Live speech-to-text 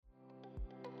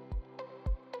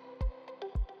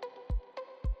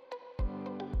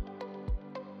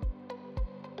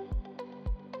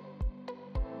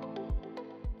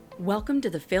Welcome to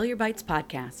the Failure Bites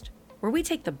podcast, where we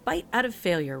take the bite out of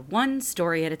failure one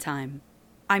story at a time.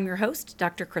 I'm your host,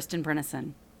 Dr. Kristen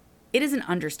Brennison. It is an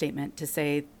understatement to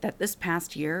say that this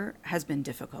past year has been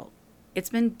difficult. It's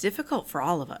been difficult for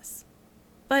all of us,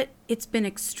 but it's been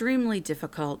extremely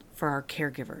difficult for our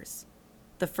caregivers,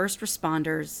 the first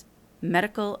responders,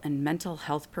 medical and mental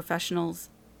health professionals,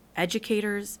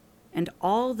 educators, and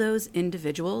all those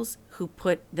individuals who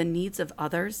put the needs of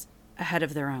others ahead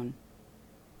of their own.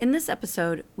 In this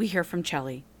episode, we hear from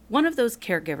Chelly, one of those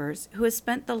caregivers who has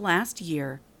spent the last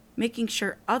year making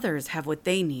sure others have what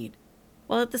they need,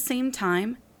 while at the same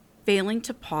time failing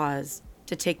to pause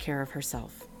to take care of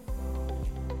herself.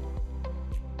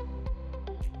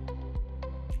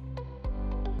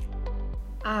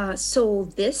 So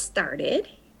this started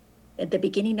at the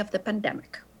beginning of the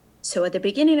pandemic. So at the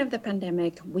beginning of the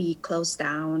pandemic, we closed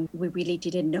down. We really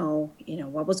didn't know,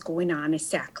 what was going on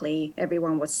exactly.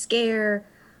 Everyone was scared.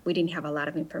 We didn't have a lot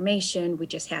of information. We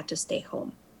just had to stay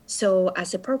home. So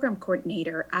as a program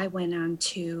coordinator, I went on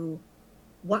to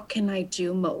what can I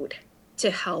do mode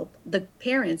to help the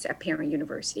parents at Parent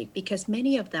University, because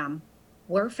many of them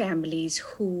were families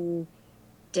who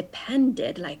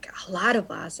depended, like a lot of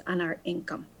us, on our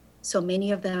income. So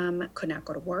many of them could not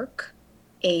go to work,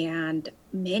 and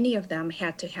many of them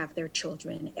had to have their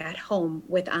children at home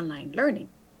with online learning.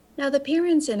 Now, the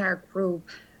parents in our group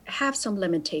have some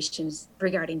limitations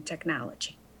regarding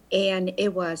technology. And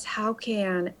it was, how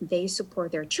can they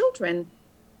support their children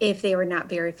if they were not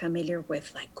very familiar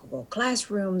with like Google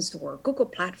Classrooms or Google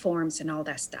platforms and all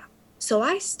that stuff? So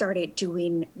I started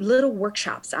doing little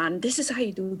workshops on this is how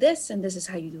you do this and this is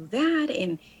how you do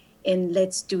that. And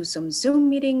let's do some Zoom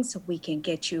meetings so we can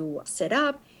get you set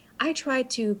up. I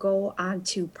tried to go on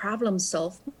to problem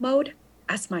solve mode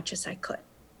as much as I could.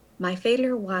 My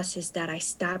failure is that I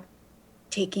stopped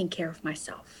taking care of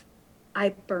myself. I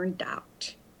burned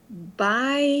out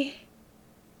by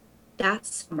that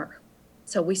summer.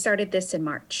 So we started this in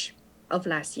March of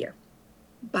last year.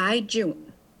 By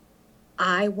June,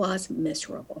 I was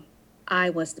miserable. I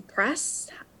was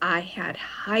depressed. I had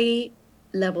high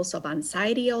levels of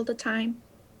anxiety all the time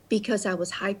because I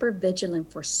was hyper vigilant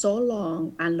for so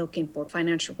long and looking for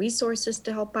financial resources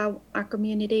to help out our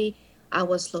community. I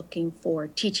was looking for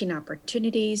teaching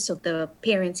opportunities so the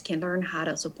parents can learn how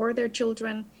to support their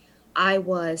children. I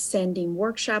was sending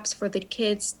workshops for the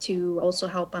kids to also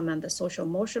help them on the social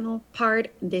emotional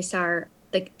part. These are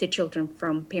the children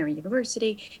from Parent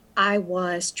University. I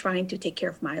was trying to take care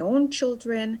of my own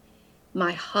children.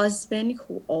 My husband,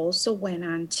 who also went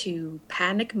on to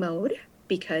panic mode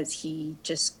because he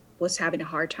just was having a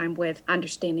hard time with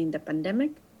understanding the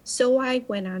pandemic. So I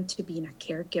went on to being a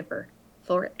caregiver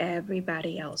for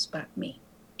everybody else but me.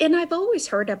 And I've always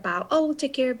heard about,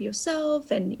 take care of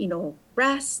yourself and,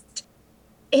 rest.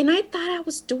 And I thought I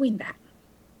was doing that.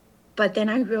 But then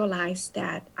I realized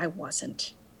that I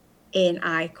wasn't. And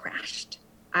I crashed.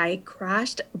 I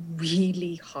crashed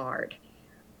really hard.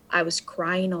 I was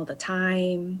crying all the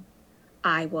time.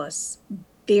 I was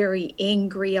very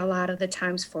angry a lot of the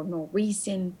times for no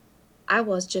reason. I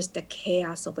was just a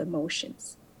chaos of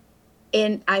emotions.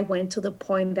 And I went to the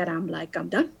point that I'm like, I'm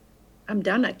done.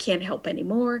 I can't help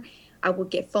anymore. I would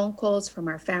get phone calls from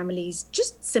our families,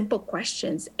 just simple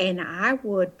questions. And I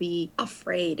would be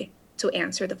afraid to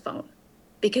answer the phone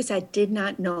because I did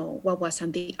not know what was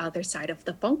on the other side of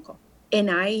the phone call. And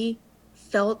I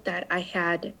felt that I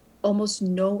had almost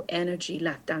no energy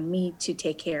left on me to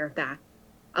take care of that.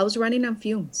 I was running on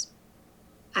fumes.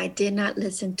 I did not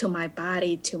listen to my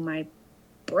body, to my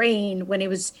brain when it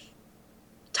was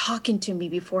talking to me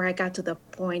before I got to the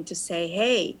point to say,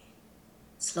 hey,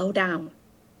 slow down.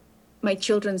 My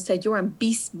children said, you're on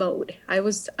beast mode. I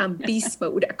was on beast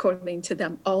mode, according to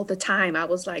them, all the time. I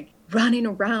was like running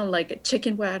around like a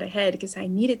chicken without a head because I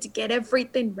needed to get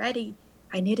everything ready.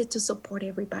 I needed to support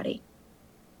everybody.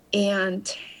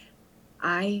 And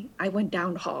I went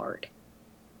down hard.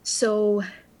 So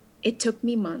it took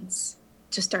me months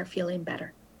to start feeling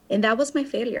better. And that was my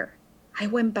failure. I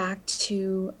went back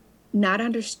to not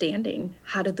understanding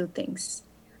how to do things.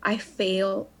 I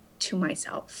failed to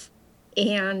myself.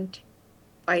 And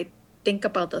I think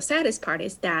about the saddest part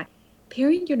is that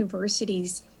Parent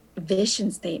University's vision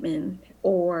statement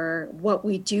or what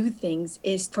we do things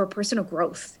is for personal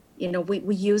growth.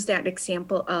 We use that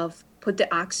example of put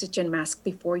the oxygen mask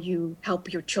before you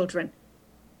help your children.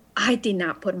 I did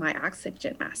not put my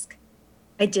oxygen mask.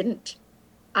 I didn't.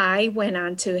 I went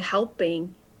on to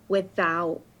helping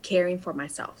without caring for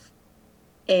myself.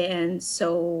 And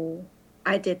so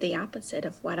I did the opposite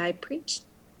of what I preached.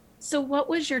 So what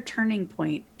was your turning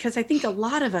point? Because I think a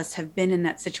lot of us have been in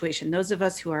that situation. Those of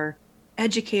us who are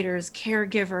educators,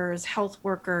 caregivers, health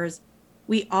workers,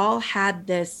 we all had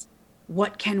this,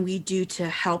 what can we do to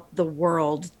help the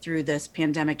world through this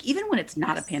pandemic? Even when it's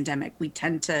not a pandemic, we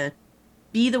tend to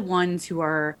be the ones who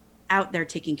are out there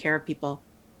taking care of people.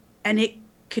 And it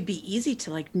could be easy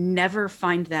to like never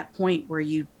find that point where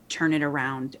you turn it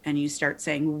around and you start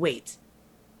saying, wait,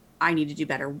 I need to do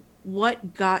better.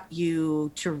 What got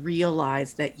you to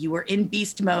realize that you were in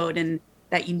beast mode and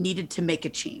that you needed to make a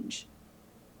change?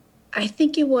 I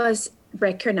think it was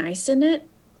recognizing it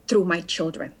through my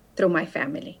children, through my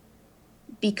family,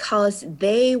 because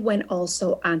they went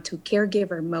also onto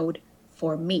caregiver mode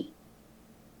for me.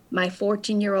 My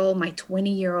 14-year-old, my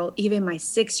 20-year-old, even my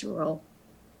 6-year-old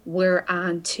were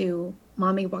on to,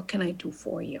 Mommy, what can I do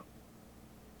for you?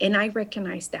 And I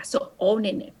recognize that. So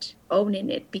owning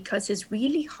it, because it's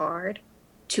really hard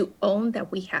to own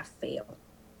that we have failed.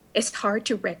 It's hard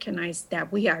to recognize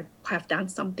that we have done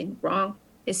something wrong,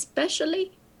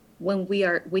 especially when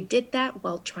we did that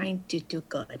while trying to do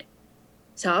good.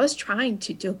 So I was trying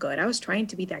to do good. I was trying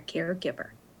to be that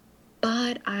caregiver,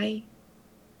 but I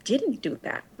didn't do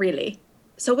that really.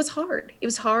 So it was hard. It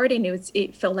was hard, and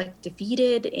it felt like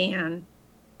defeated, and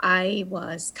I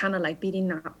was kind of like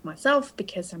beating up myself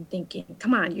because I'm thinking,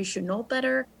 come on, you should know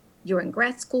better. You're in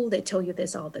grad school. They tell you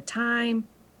this all the time.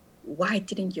 Why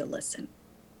didn't you listen?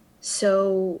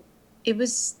 So it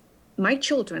was my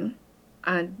children,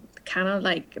 kind of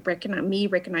like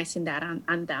recognizing that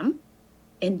on them,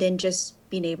 and then just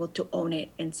being able to own it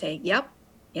and say, yep,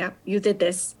 you did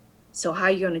this. So how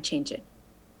are you going to change it?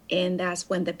 And that's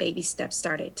when the baby steps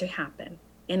started to happen.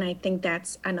 And I think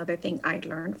that's another thing I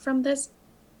learned from this,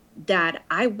 that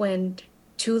I went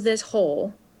to this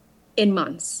hole in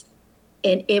months,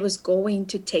 and it was going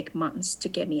to take months to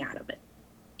get me out of it.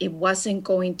 It wasn't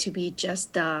going to be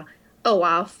just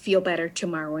I'll feel better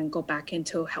tomorrow and go back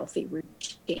into a healthy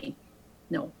routine.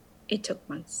 No, it took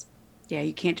months. Yeah,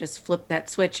 you can't just flip that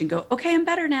switch and go, okay, I'm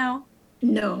better now.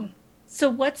 No. So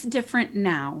what's different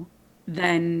now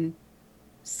than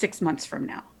 6 months from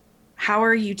now? How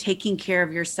are you taking care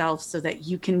of yourself so that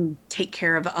you can take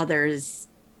care of others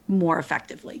more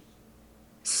effectively?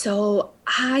 So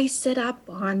I set up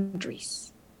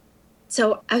boundaries.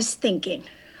 So I was thinking,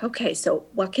 okay, so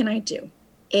what can I do?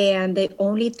 And the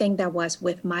only thing that was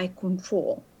with my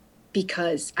control,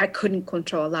 because I couldn't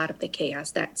control a lot of the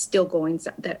chaos that still goes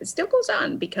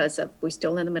on because we're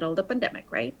still in the middle of the pandemic,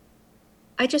 right?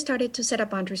 I just started to set up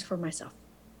boundaries for myself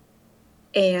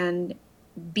and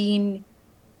being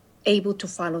able to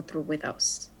follow through with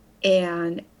those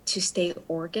and to stay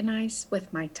organized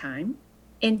with my time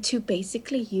and to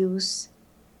basically use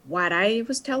what I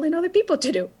was telling other people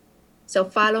to do. So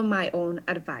follow my own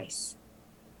advice.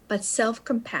 But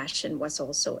self-compassion was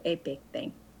also a big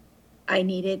thing. I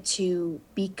needed to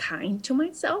be kind to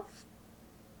myself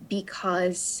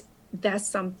because that's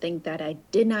something that I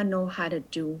did not know how to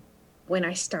do when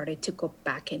I started to go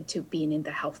back into being in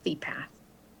the healthy path.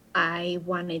 I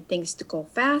wanted things to go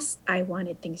fast. I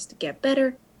wanted things to get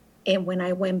better. And when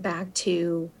I went back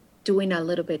to doing a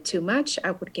little bit too much,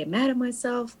 I would get mad at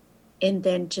myself and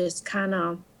then just kind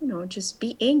of, just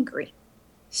be angry.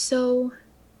 So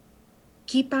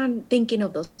keep on thinking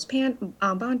of those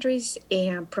boundaries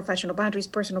and professional boundaries,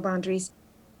 personal boundaries,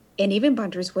 and even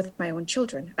boundaries with my own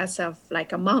children as of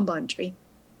like a mom boundary,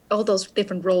 all those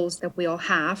different roles that we all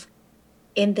have.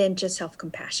 And then just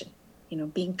self-compassion,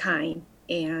 being kind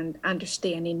and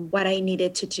understanding what I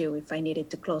needed to do. If I needed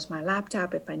to close my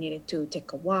laptop, if I needed to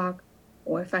take a walk,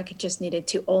 or if I just needed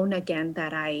to own again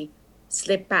that I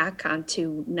slipped back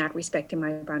onto not respecting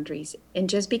my boundaries, and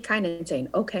just be kind and saying,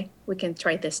 okay, we can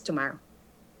try this tomorrow.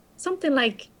 Something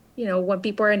like, when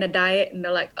people are in a diet and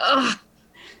they're like, oh,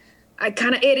 I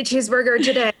kind of ate a cheeseburger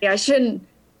today. I shouldn't.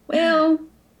 Well,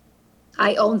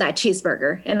 I own that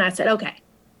cheeseburger. And I said, okay,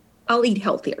 I'll eat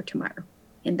healthier tomorrow.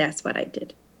 And that's what I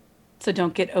did. So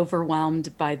don't get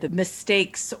overwhelmed by the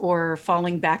mistakes or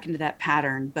falling back into that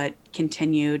pattern, but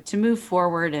continue to move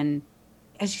forward. And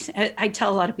as you said, I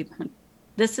tell a lot of people,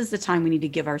 this is the time we need to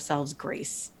give ourselves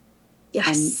grace. Yes.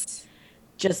 And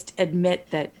just admit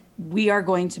that we are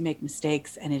going to make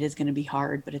mistakes and it is going to be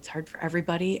hard, but it's hard for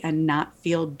everybody, and not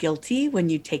feel guilty when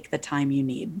you take the time you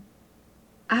need.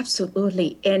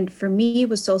 Absolutely. And for me, it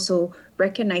was also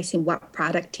recognizing what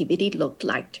productivity looked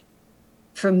like.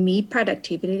 For me,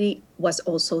 productivity was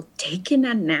also taking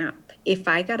a nap. If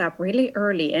I got up really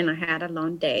early and I had a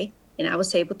long day and I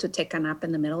was able to take a nap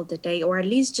in the middle of the day, or at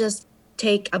least just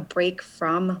take a break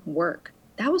from work,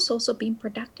 that was also being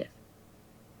productive.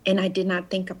 And I did not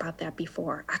think about that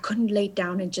before. I couldn't lay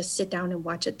down and just sit down and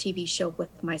watch a TV show with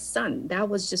my son. That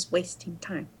was just wasting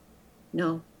time.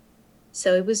 No,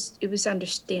 So it was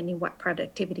understanding what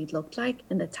productivity looked like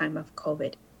in the time of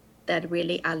COVID that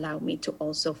really allowed me to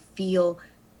also feel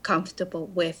comfortable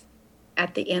with,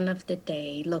 at the end of the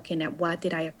day, looking at what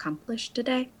did I accomplish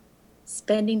today.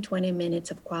 Spending 20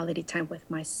 minutes of quality time with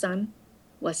my son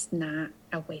was not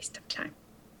a waste of time.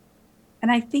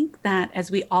 And I think that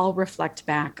as we all reflect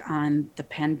back on the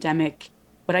pandemic,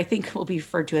 what I think will be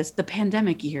referred to as the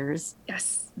pandemic years,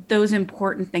 Yes, those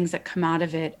important things that come out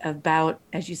of it about,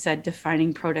 as you said,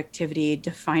 defining productivity,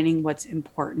 defining what's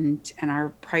important and our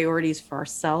priorities for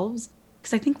ourselves,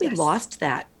 because I think we yes, lost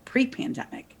that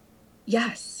pre-pandemic.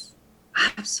 yes,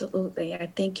 absolutely. I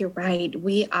think you're right.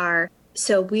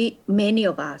 Many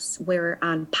of us, we're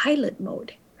on pilot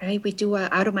mode, right? We do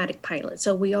an automatic pilot.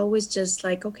 So we always just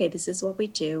like, okay, this is what we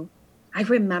do. I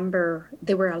remember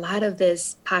there were a lot of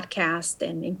this podcast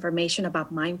and information about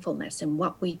mindfulness and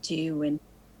what we do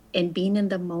and being in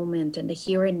the moment and the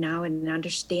here and now and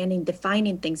understanding,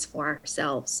 defining things for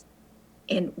ourselves.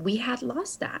 And we had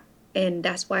lost that. And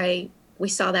that's why we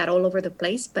saw that all over the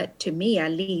place. But to me,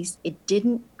 at least, it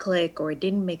didn't click or it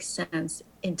didn't make sense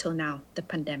until now, the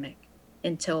pandemic.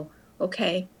 Until,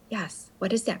 okay, yes,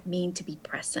 what does that mean to be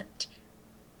present?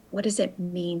 What does it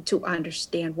mean to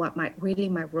understand what my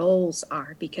roles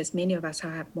are? Because many of us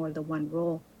have more than one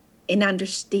role. And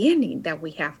understanding that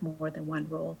we have more than one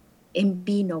role and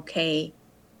being okay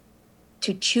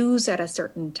to choose at a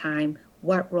certain time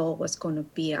what role was going to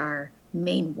be our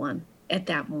main one at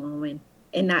that moment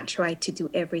and not try to do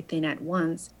everything at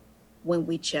once when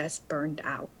we just burned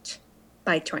out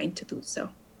by trying to do so.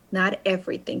 Not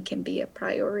everything can be a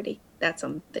priority. That's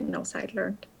something else I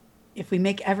learned. If we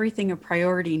make everything a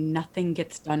priority, nothing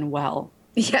gets done well.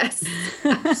 Yes,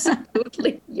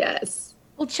 absolutely. Yes.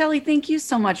 Well, Chelly, thank you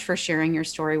so much for sharing your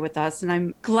story with us. And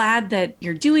I'm glad that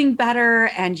you're doing better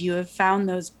and you have found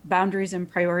those boundaries and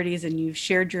priorities and you've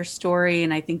shared your story.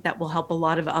 And I think that will help a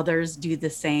lot of others do the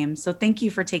same. So thank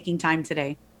you for taking time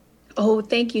today. Oh,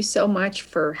 thank you so much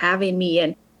for having me.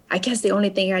 And I guess the only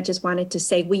thing I just wanted to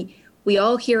say, we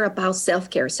all hear about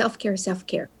self-care.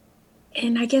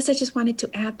 And I guess I just wanted to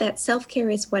add that self-care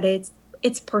is what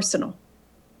it's personal.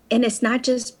 And it's not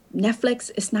just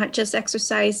Netflix. It's not just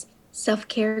exercise.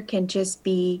 Self-care can just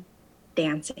be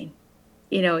dancing.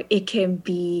 It can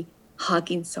be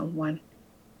hugging someone.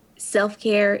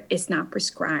 Self-care is not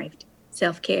prescribed.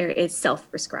 Self-care is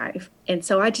self-prescribed. And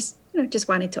so I just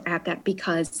wanted to add that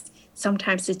because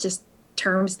sometimes it's just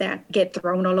terms that get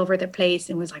thrown all over the place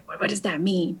and was like, what does that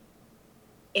mean?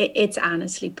 It's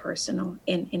honestly personal.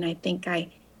 And I think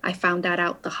I found that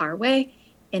out the hard way.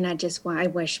 And I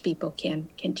wish people can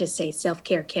just say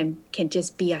self-care can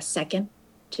just be a second,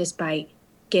 just by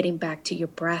getting back to your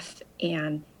breath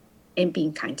and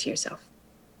being kind to yourself.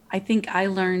 I think I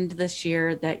learned this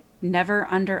year that never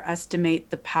underestimate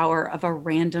the power of a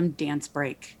random dance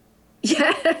break.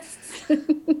 Yes,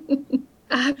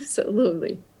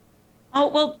 absolutely. Oh,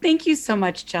 well, thank you so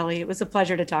much, Chelly. It was a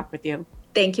pleasure to talk with you.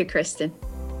 Thank you, Kristen.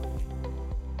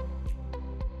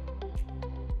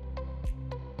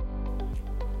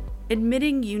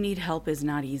 Admitting you need help is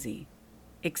not easy.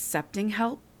 Accepting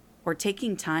help or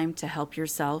taking time to help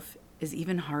yourself is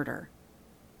even harder.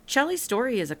 Chelly's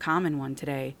story is a common one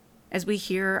today, as we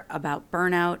hear about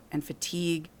burnout and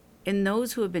fatigue in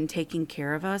those who have been taking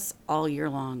care of us all year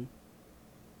long.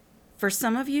 For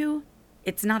some of you,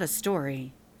 it's not a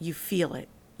story. You feel it.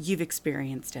 You've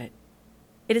experienced it.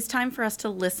 It is time for us to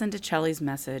listen to Chelly's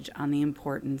message on the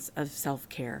importance of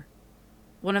self-care.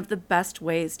 One of the best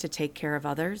ways to take care of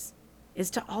others is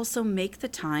to also make the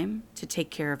time to take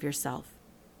care of yourself.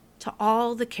 To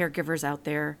all the caregivers out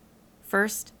there,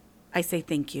 first, I say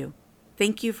thank you.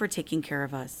 Thank you for taking care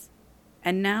of us.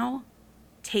 And now,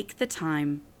 take the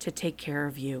time to take care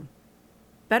of you.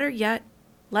 Better yet,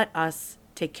 let us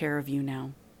take care of you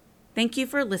now. Thank you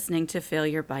for listening to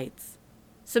Failure Bites.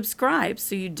 Subscribe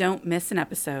so you don't miss an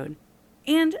episode.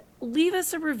 And leave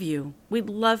us a review. We'd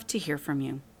love to hear from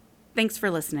you. Thanks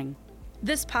for listening.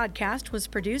 This podcast was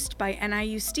produced by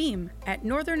NIU STEAM at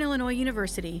Northern Illinois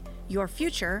University. Your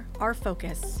future, our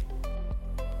focus.